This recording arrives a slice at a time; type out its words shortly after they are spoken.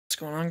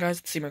going on, guys?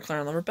 It's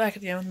McLaren Lover back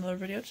at the end of another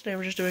video. Today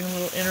we're just doing a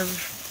little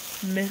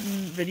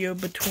intermittent video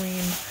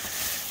between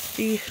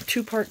the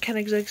two-part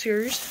Koenigsegg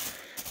series.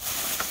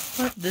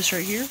 But this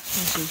right here,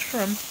 this is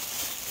from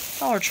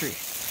Dollar Tree.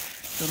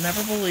 You'll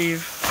never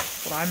believe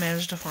what I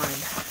managed to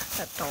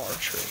find at Dollar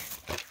Tree.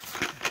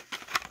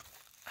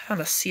 I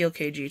found a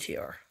CLK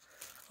GTR,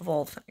 of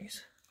all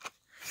things.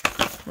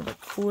 One of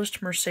the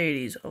coolest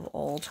Mercedes of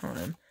all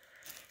time.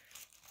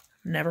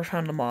 Never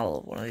found a model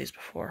of one of these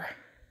before.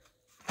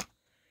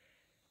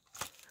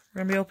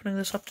 We're going to be opening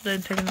this up today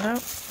and taking it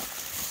out.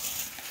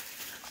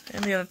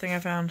 And the other thing I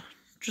found,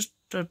 just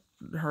a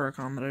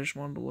Huracan that I just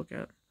wanted to look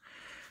at.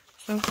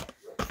 So,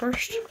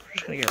 first, we're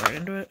just going to get right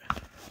into it.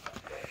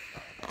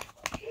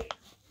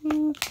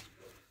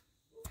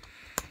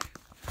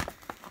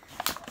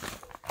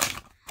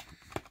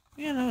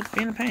 Yeah, no, it's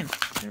being a pain.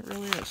 It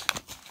really is.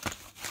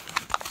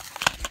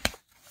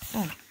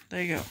 Oh,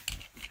 there you go.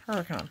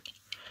 Huracan.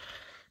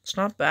 It's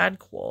not bad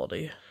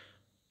quality.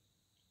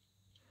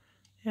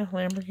 Yeah,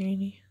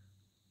 Lamborghini.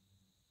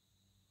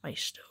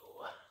 Maisto.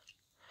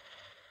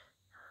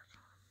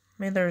 I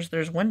mean,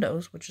 there's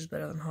windows, which is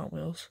better than Hot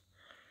Wheels.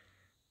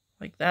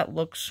 Like, that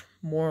looks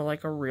more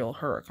like a real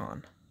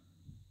Huracan.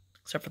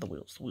 Except for the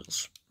wheels. The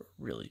wheels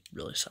really,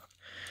 really suck.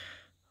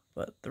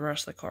 But the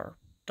rest of the car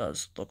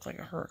does look like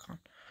a Huracan.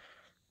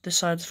 This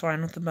side's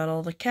fine with the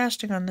metal. The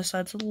casting on this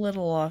side's a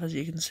little off, as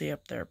you can see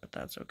up there, but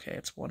that's okay.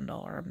 It's $1.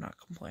 I'm not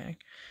complaining.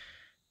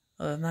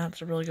 Other than that,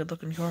 it's a really good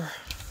looking car.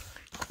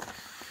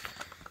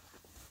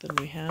 Then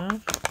we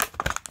have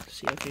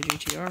CLK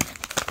GTR.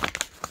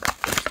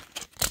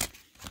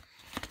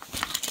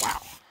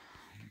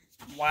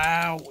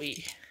 Wow.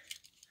 Wowee.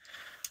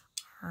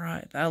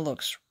 Alright, that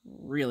looks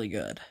really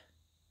good.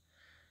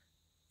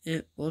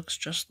 It looks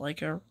just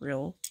like a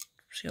real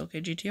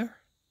CLK GTR.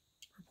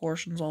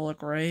 Proportions all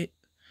look right.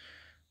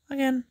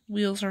 Again,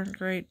 wheels aren't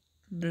great.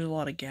 There's a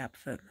lot of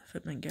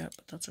fitment gap,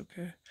 but that's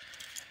okay.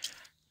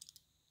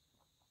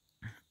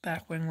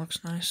 Back wing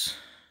looks nice.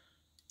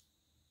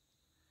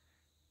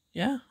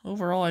 Yeah,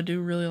 overall I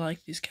do really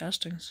like these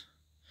castings.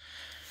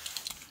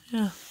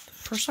 Yeah,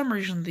 for some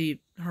reason the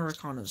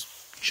Huracan is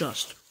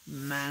just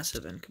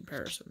massive in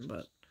comparison,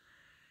 but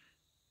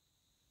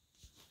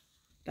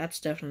that's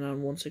definitely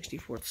on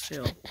 1/64th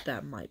scale.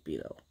 That might be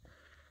though.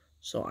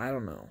 So I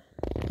don't know.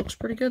 Looks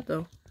pretty good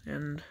though,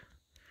 and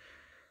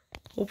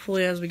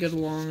hopefully as we get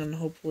along, and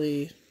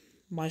hopefully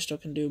Maisto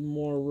can do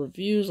more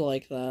reviews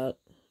like that,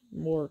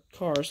 more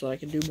cars, so I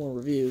can do more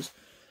reviews,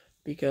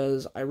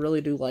 because I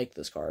really do like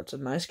this car. It's a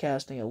nice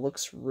casting, it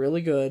looks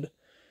really good,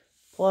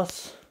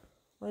 plus,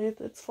 like,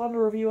 it's fun to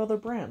review other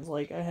brands.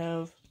 Like, I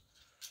have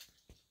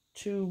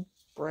two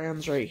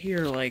brands right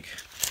here, like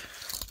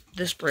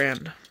this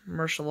brand,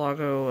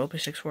 Murcielago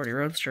LP640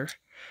 Roadster.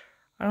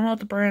 I don't know what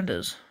the brand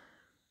is,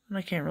 and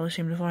I can't really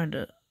seem to find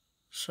it,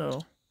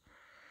 so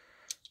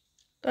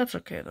that's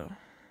okay, though.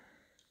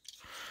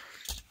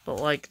 But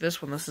like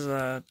this one, this is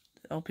a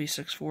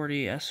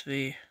LP640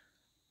 SV,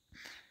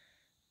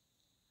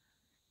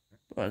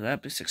 well,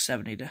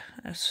 LP670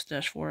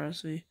 S-4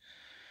 SV,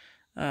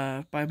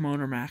 by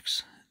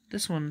Motormax.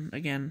 This one,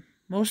 again,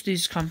 most of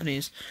these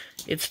companies,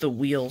 it's the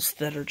wheels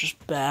that are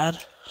just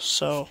bad.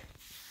 So,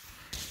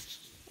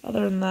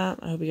 other than that,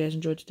 I hope you guys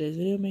enjoyed today's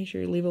video. Make sure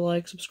you leave a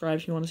like, subscribe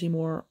if you want to see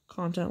more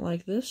content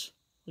like this.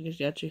 I'll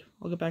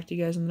get back to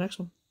you guys in the next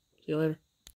one. See you later.